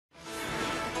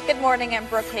Good morning, I'm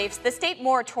Brooke Haves. The state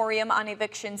moratorium on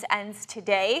evictions ends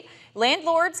today.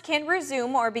 Landlords can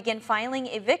resume or begin filing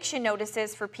eviction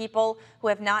notices for people who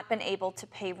have not been able to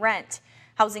pay rent.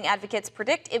 Housing advocates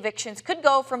predict evictions could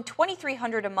go from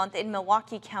 $2,300 a month in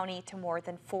Milwaukee County to more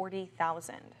than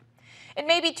 $40,000. It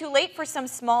may be too late for some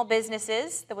small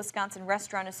businesses. The Wisconsin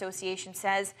Restaurant Association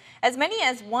says as many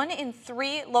as 1 in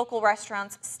 3 local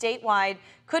restaurants statewide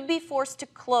could be forced to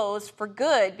close for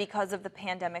good because of the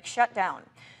pandemic shutdown.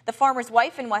 The Farmer's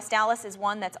Wife in West Allis is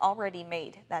one that's already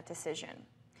made that decision.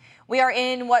 We are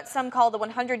in what some call the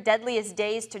 100 deadliest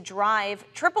days to drive.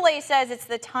 AAA says it's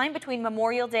the time between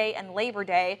Memorial Day and Labor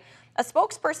Day. A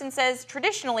spokesperson says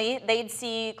traditionally they'd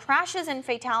see crashes and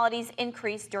fatalities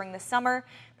increase during the summer.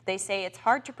 They say it's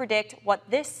hard to predict what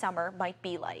this summer might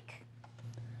be like.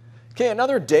 Okay,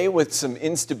 another day with some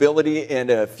instability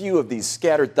and a few of these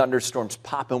scattered thunderstorms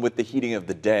popping with the heating of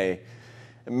the day,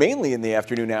 mainly in the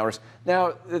afternoon hours.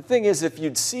 Now, the thing is, if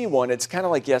you'd see one, it's kind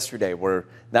of like yesterday where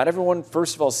not everyone,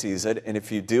 first of all, sees it. And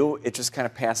if you do, it just kind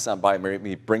of passes on by.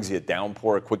 Maybe it brings you a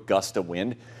downpour, a quick gust of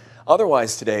wind.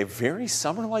 Otherwise today, very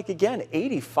summer-like again,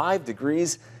 85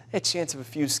 degrees. A chance of a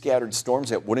few scattered storms.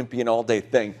 That wouldn't be an all-day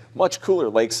thing. Much cooler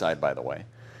lakeside, by the way.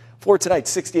 For tonight,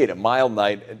 68, a mild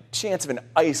night. A chance of an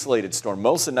isolated storm.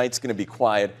 Most of the night's going to be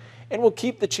quiet, and we'll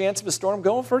keep the chance of a storm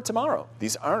going for tomorrow.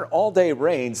 These aren't all-day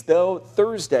rains, though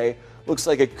Thursday looks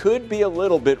like it could be a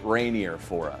little bit rainier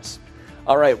for us.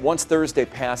 All right, once Thursday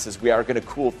passes, we are going to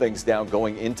cool things down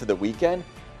going into the weekend.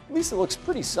 At least it looks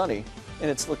pretty sunny, and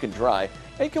it's looking dry.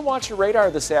 And you can watch your radar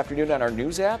this afternoon on our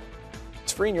news app.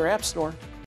 It's free in your app store.